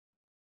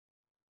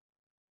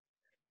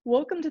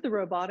Welcome to the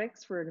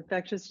Robotics for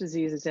Infectious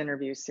Diseases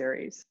interview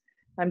series.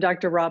 I'm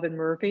Dr. Robin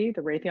Murphy,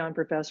 the Raytheon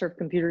Professor of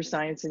Computer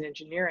Science and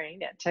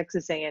Engineering at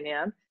Texas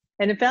A&M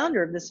and a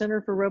founder of the Center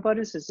for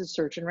Robot-Assisted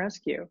Search and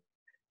Rescue.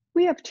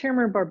 We have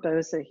Tamara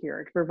Barboza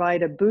here to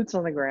provide a boots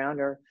on the ground,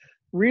 or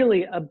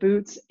really a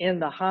boots in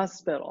the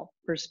hospital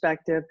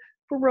perspective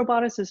for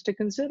roboticists to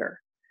consider.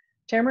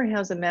 Tamara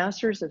has a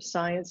Master's of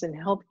Science in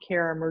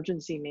Healthcare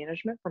Emergency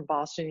Management from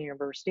Boston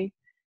University,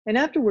 and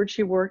afterwards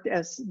she worked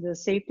as the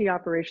Safety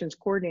Operations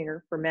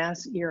Coordinator for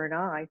Mass Ear and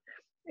Eye,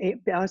 a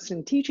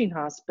Boston Teaching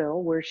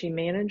Hospital, where she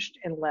managed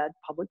and led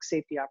public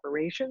safety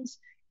operations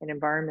and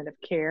environment of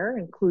care,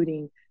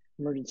 including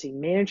emergency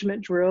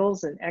management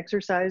drills and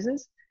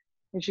exercises.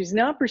 And she's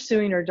now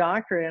pursuing her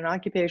doctorate in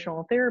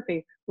occupational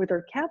therapy with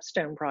her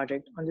capstone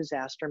project on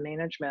disaster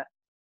management.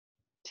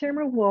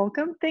 Tamara,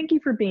 welcome. Thank you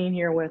for being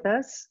here with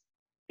us.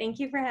 Thank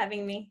you for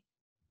having me.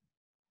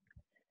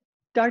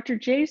 Dr.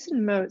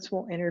 Jason Moats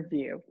will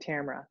interview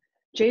Tamara.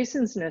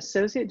 Jason's an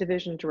Associate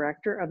Division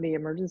Director of the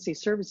Emergency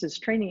Services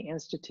Training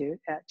Institute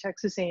at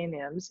Texas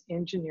A&M's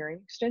Engineering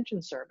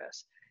Extension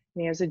Service.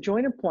 And he has a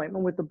joint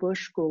appointment with the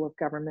Bush School of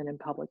Government and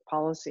Public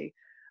Policy,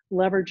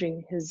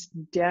 leveraging his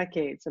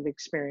decades of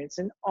experience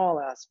in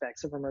all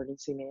aspects of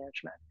emergency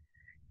management.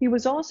 He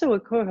was also a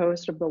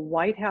co-host of the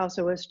White House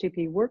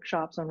OSTP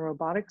workshops on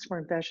robotics for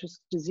infectious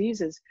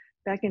diseases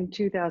back in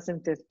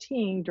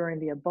 2015 during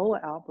the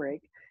Ebola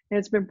outbreak, and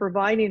it's been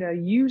providing a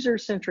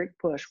user-centric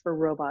push for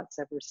robots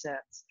ever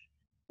since.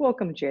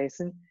 Welcome,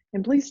 Jason,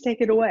 and please take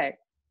it away.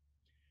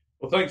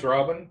 Well, thanks,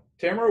 Robin.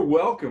 Tamara,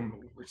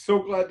 welcome. We're so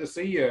glad to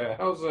see you.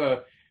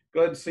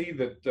 Glad to see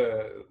that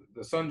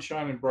the sun's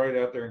shining bright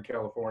out there in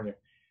California.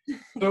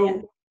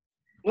 So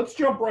let's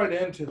jump right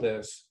into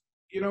this.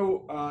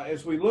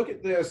 As we look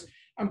at this,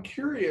 I'm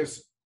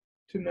curious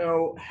to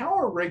know, how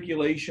are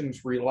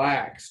regulations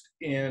relaxed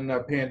in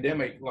a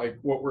pandemic like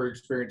what we're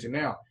experiencing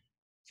now?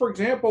 For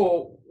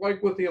example,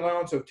 like with the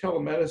allowance of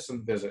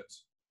telemedicine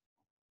visits.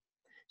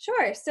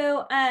 Sure.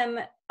 So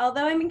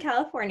although I'm in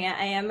California,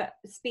 I am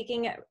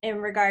speaking in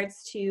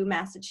regards to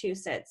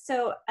Massachusetts.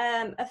 So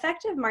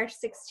effective March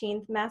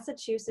 16th,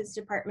 Massachusetts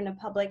Department of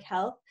Public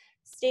Health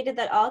stated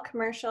that all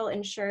commercial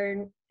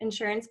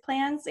insurance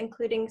plans,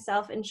 including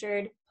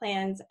self-insured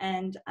plans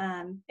and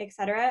et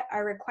cetera,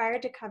 are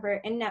required to cover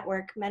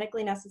in-network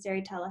medically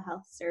necessary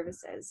telehealth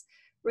services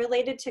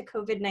related to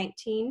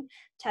COVID-19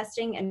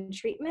 testing and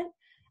treatment.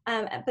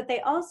 But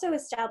they also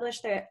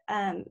established their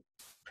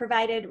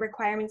provided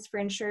requirements for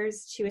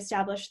insurers to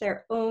establish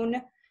their own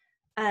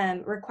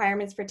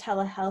requirements for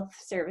telehealth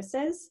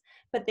services,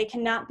 but they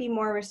cannot be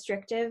more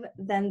restrictive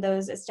than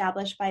those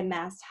established by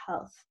Mass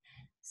Health.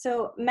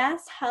 So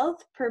Mass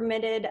Health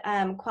permitted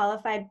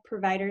qualified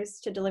providers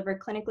to deliver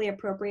clinically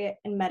appropriate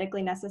and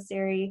medically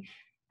necessary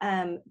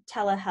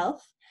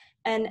telehealth,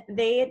 and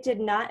they did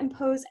not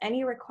impose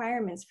any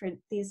requirements for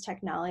these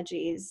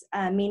technologies,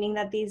 meaning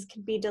that these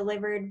could be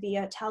delivered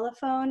via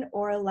telephone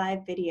or live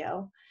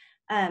video.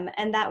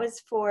 And that was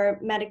for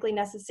medically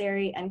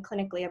necessary and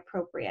clinically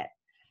appropriate.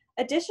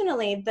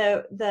 Additionally,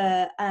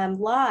 the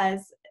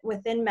laws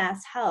within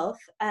Mass Health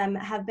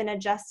have been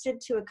adjusted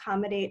to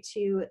accommodate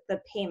to the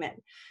payment.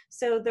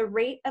 So the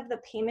rate of the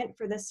payment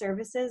for the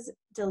services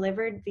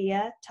delivered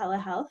via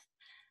telehealth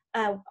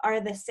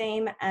are the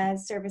same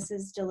as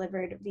services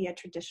delivered via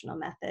traditional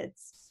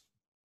methods.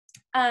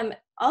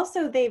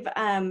 Also, they've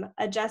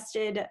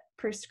adjusted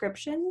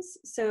prescriptions.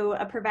 So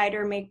a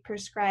provider may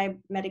prescribe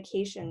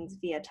medications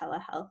via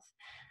telehealth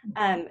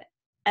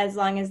as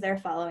long as they're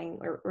following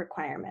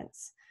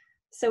requirements.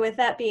 So with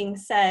that being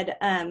said,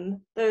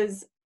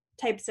 those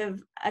types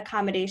of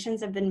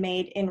accommodations have been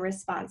made in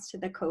response to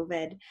the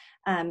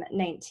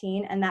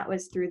COVID-19, and that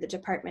was through the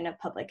Department of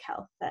Public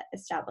Health that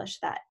established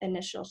that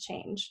initial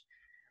change.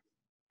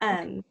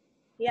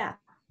 Yeah,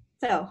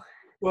 so.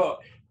 Well,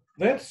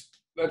 that's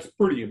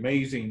pretty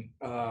amazing,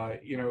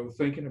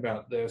 thinking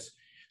about this.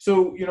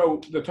 So,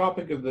 the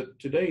topic of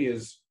today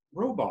is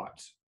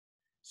robots.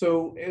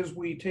 So as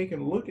we take a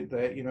look at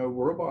that,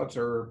 robots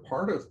are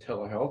part of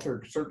telehealth,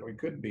 or certainly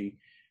could be.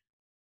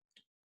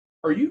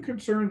 Are you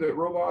concerned that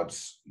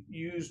robots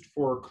used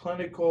for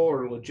clinical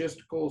or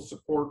logistical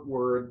support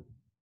would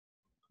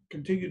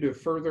continue to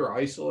further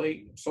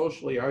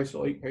socially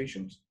isolate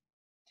patients?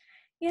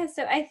 Yeah,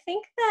 so I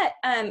think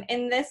that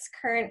in this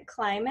current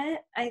climate,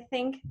 I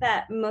think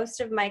that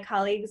most of my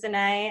colleagues and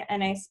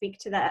I speak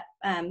to that,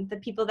 the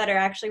people that are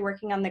actually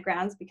working on the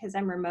grounds because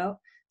I'm remote.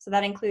 So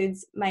that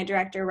includes my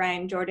director,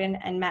 Ryan Jordan,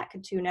 and Matt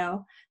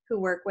Catuno, who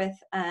work with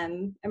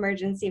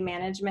emergency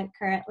management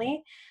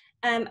currently.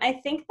 I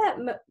think that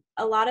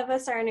a lot of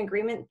us are in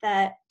agreement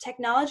that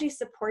technology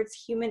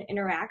supports human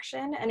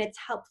interaction, and it's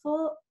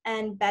helpful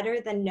and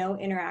better than no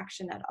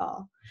interaction at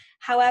all.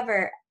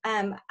 However,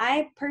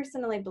 I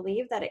personally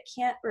believe that it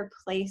can't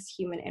replace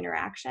human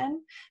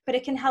interaction, but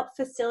it can help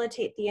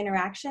facilitate the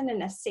interaction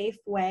in a safe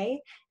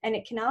way, and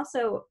it can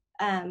also,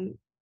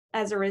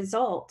 as a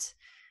result,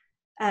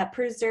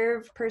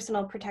 preserve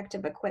personal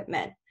protective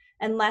equipment.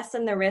 and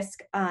lessen the risk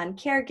on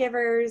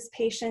caregivers,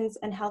 patients,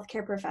 and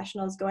healthcare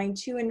professionals going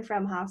to and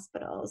from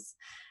hospitals.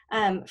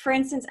 For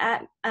instance,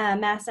 at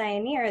Mass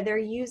Eye&E, they're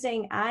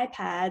using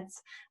iPads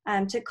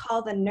to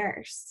call the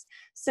nurse.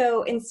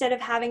 So instead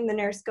of having the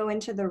nurse go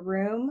into the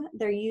room,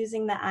 they're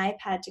using the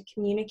iPad to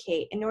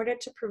communicate in order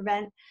to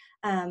prevent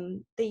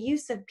the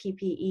use of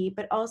PPE,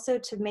 but also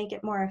to make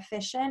it more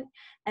efficient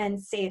and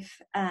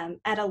safe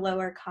at a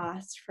lower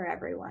cost for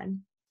everyone.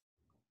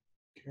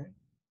 Okay.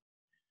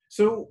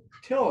 So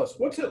tell us,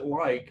 what's it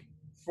like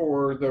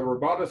for the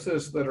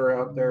roboticists that are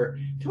out there?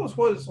 Tell us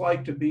what it's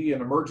like to be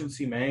an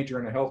emergency manager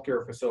in a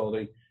healthcare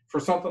facility for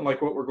something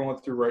like what we're going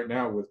through right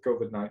now with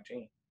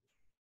COVID-19.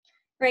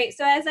 Right,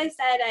 so as I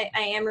said, I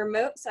am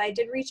remote, so I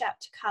did reach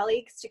out to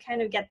colleagues to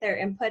kind of get their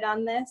input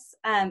on this.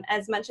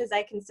 As much as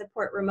I can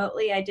support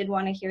remotely, I did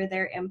want to hear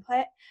their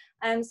input.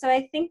 So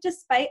I think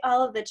despite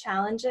all of the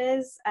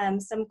challenges,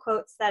 some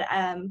quotes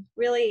that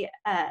really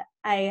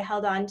I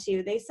held on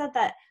to, they said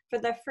that for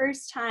the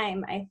first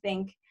time, I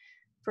think,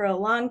 for a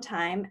long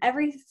time,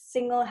 every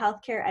single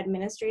healthcare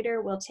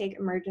administrator will take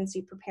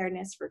emergency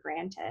preparedness for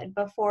granted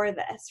before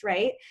this,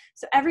 right?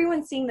 So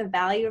everyone's seeing the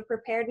value of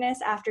preparedness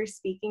after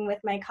speaking with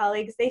my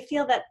colleagues. They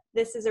feel that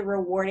this is a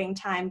rewarding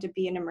time to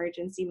be an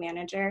emergency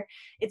manager.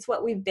 It's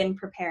what we've been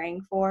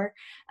preparing for.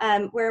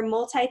 We're a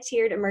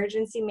multi-tiered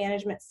emergency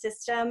management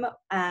system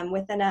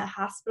within a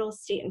hospital,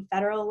 state, and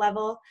federal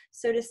level.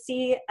 So to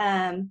see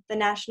the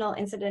National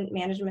Incident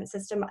Management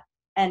System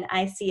and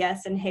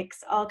ICS and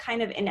HICS all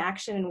kind of in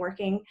action and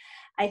working,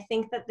 I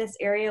think that this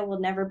area will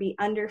never be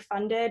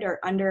underfunded or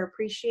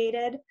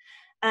underappreciated.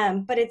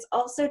 But it's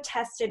also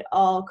tested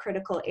all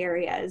critical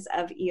areas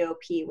of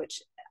EOP,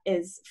 which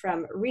is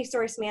from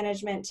resource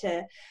management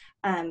to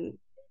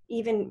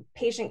even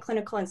patient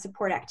clinical and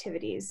support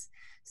activities.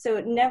 So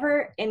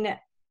never, in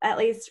at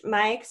least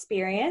my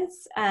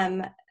experience,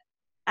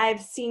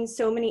 I've seen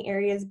so many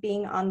areas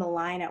being on the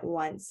line at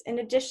once. In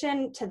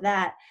addition to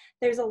that,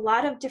 there's a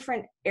lot of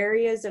different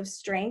areas of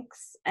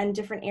strengths and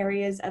different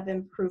areas of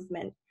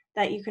improvement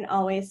that you can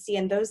always see,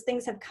 and those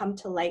things have come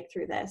to light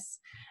through this.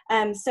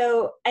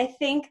 So I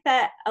think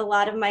that a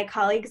lot of my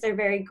colleagues are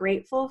very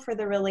grateful for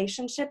the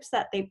relationships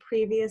that they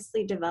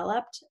previously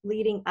developed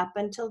leading up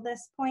until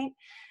this point,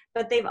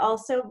 but they've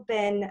also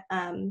been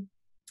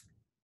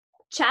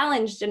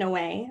challenged in a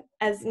way,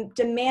 as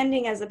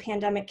demanding as a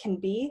pandemic can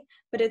be,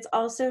 but it's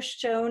also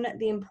shown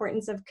the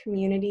importance of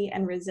community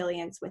and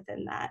resilience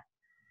within that.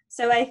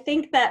 So I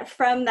think that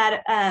from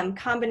that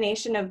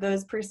combination of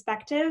those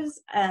perspectives,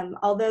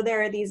 although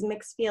there are these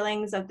mixed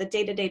feelings of the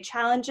day-to-day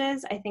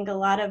challenges, I think a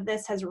lot of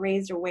this has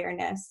raised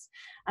awareness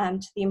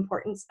to the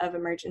importance of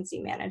emergency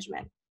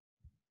management.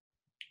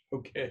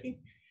 Okay.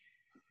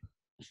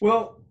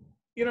 Well,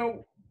 you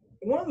know,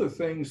 one of the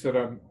things that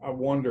I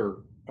wonder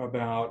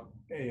about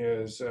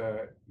is,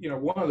 you know,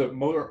 one of the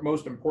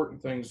most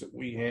important things that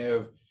we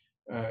have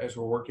as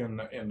we're working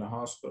in the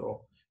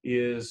hospital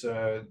is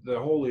the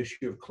whole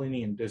issue of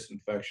cleaning and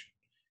disinfection.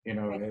 You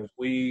know, as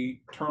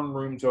we turn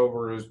rooms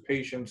over, as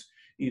patients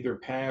either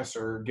pass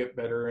or get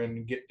better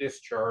and get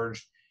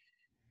discharged,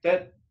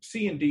 that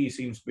C&D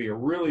seems to be a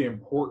really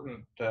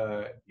important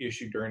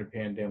issue during the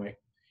pandemic.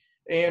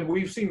 And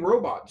we've seen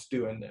robots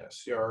doing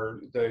this,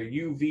 or the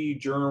UV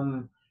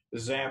germ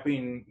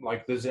zapping,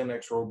 like the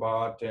Xenex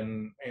robot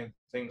and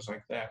things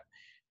like that.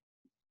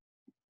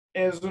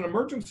 As an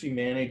emergency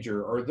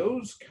manager, are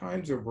those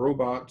kinds of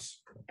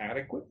robots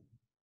adequate?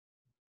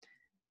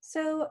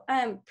 So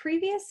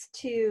previous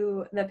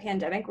to the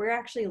pandemic, we were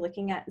actually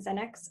looking at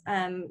Xenex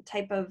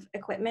type of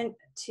equipment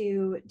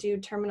to do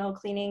terminal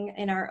cleaning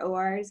in our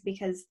ORs,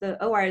 because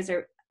the ORs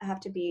have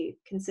to be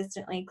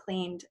consistently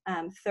cleaned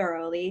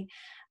thoroughly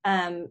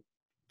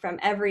from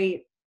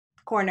every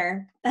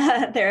corner.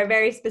 There are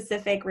very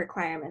specific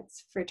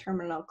requirements for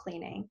terminal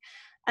cleaning.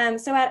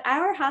 So at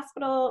our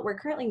hospital, we're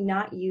currently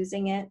not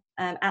using it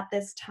at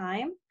this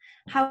time.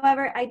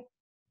 However, I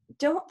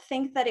don't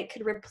think that it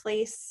could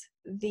replace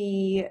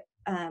the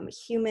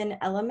human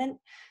element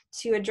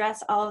to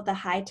address all of the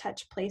high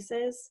touch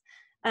places.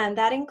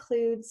 That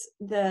includes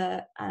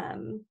the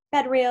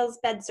bed rails,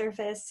 bed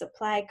surface,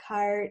 supply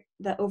cart,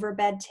 the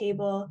overbed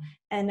table,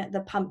 and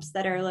the pumps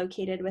that are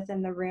located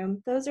within the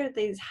room. Those are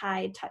these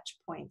high touch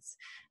points.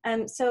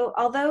 So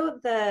although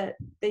the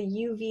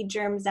UV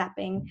germ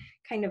zapping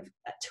kind of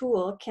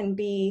tool can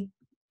be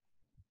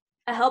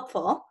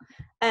helpful,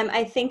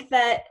 I think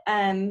that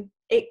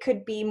it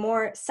could be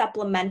more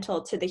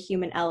supplemental to the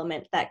human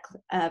element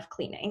of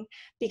cleaning,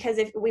 because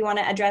if we want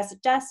to address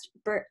dust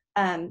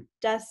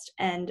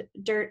and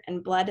dirt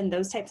and blood and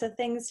those types of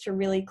things to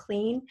really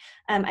clean,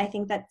 I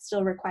think that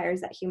still requires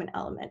that human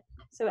element.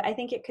 So I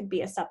think it could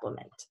be a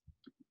supplement.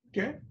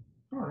 Okay,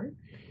 all right.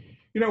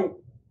 You know,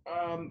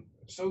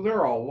 so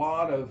there are a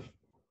lot of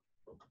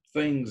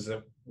things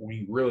that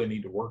we really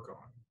need to work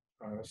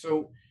on.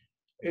 So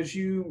as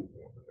you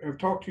have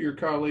talked to your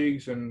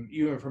colleagues and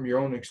even from your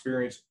own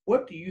experience,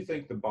 what do you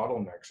think the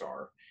bottlenecks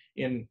are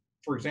in,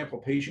 for example,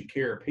 patient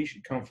care,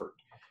 patient comfort,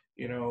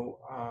 you know,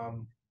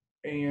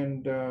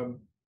 and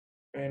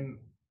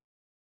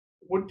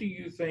what do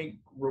you think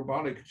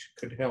robotics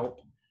could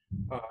help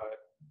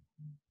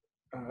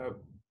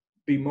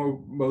be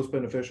most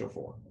beneficial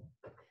for?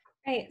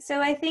 Right. So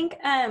I think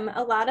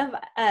a lot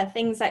of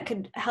things that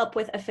could help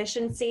with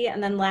efficiency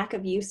and then lack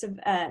of use of,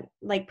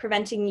 like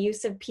preventing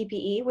use of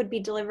PPE would be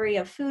delivery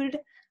of food,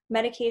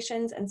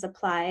 medications, and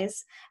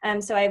supplies.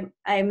 So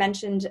I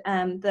mentioned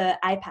the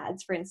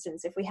iPads, for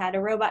instance, if we had a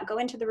robot go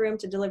into the room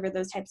to deliver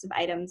those types of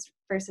items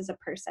versus a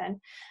person.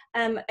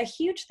 A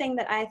huge thing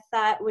that I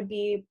thought would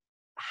be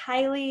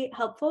highly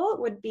helpful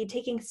would be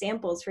taking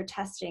samples for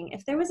testing.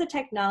 If there was a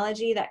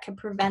technology that could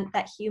prevent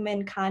that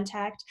human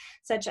contact,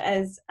 such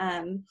as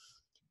I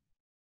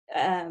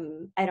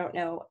don't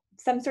know,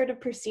 some sort of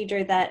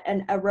procedure that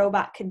a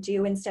robot could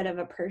do instead of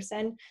a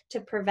person to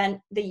prevent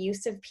the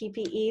use of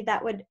PPE,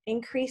 that would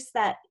increase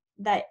that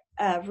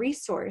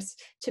resource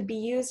to be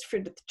used for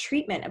the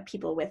treatment of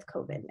people with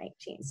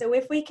COVID-19. So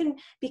if we can,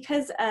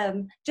 because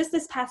just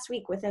this past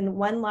week within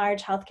one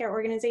large healthcare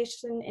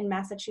organization in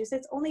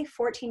Massachusetts, only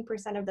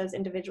 14% of those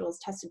individuals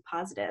tested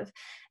positive.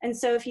 And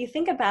so if you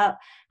think about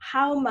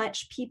how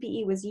much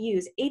PPE was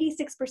used,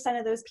 86%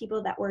 of those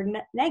people that were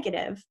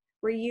negative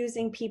were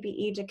using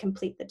PPE to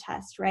complete the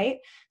test, right?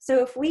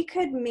 So if we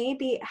could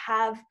maybe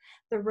have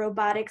the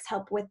robotics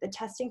help with the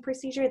testing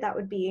procedure, that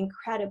would be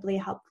incredibly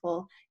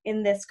helpful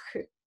in this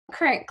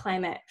current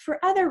climate.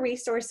 For other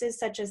resources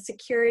such as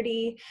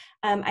security,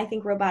 I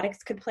think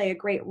robotics could play a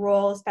great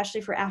role, especially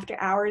for after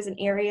hours in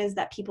areas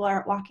that people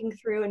aren't walking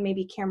through and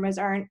maybe cameras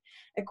aren't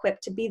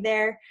equipped to be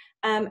there.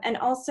 And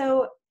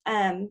also,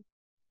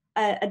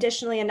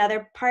 additionally,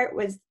 another part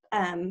was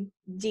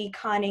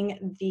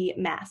deconning the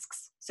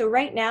masks. So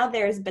right now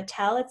there's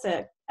Battelle, it's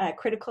a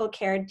critical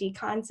care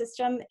decon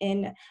system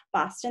in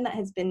Boston that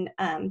has been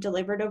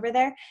delivered over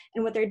there.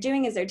 And what they're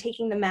doing is they're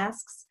taking the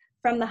masks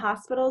from the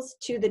hospitals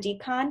to the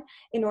decon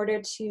in order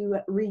to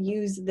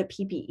reuse the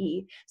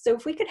PPE. So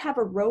if we could have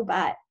a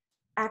robot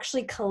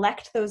actually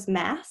collect those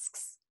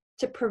masks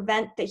to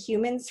prevent the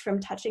humans from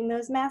touching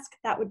those masks,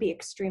 that would be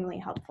extremely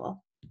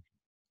helpful.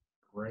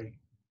 Great,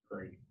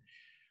 great.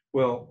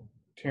 Well,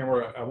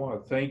 Tamara, I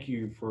want to thank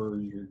you for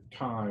your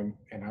time,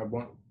 and I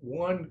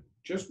want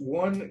just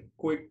one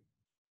quick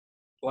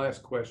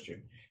last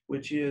question,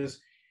 which is,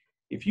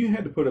 if you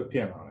had to put a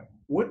pin on it,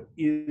 what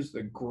is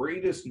the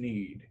greatest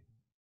need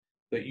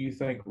that you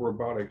think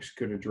robotics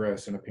could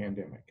address in a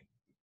pandemic?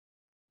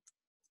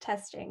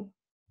 Testing.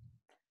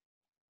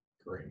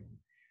 Great.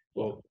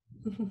 Well,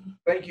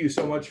 thank you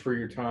so much for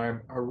your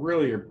time. I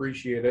really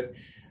appreciate it.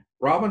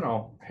 Robin,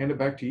 I'll hand it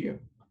back to you.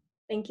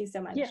 Thank you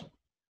so much. Yeah.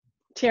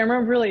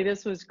 Tamara, really,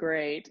 this was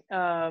great.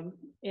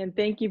 And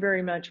thank you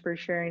very much for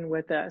sharing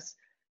with us.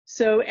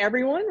 So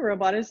everyone,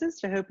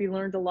 roboticists, I hope you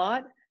learned a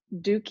lot.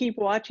 Do keep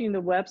watching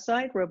the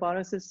website,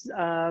 Roboticists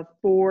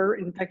for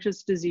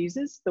Infectious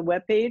Diseases. The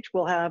webpage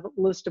will have a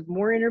list of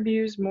more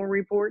interviews, more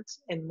reports,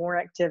 and more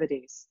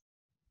activities.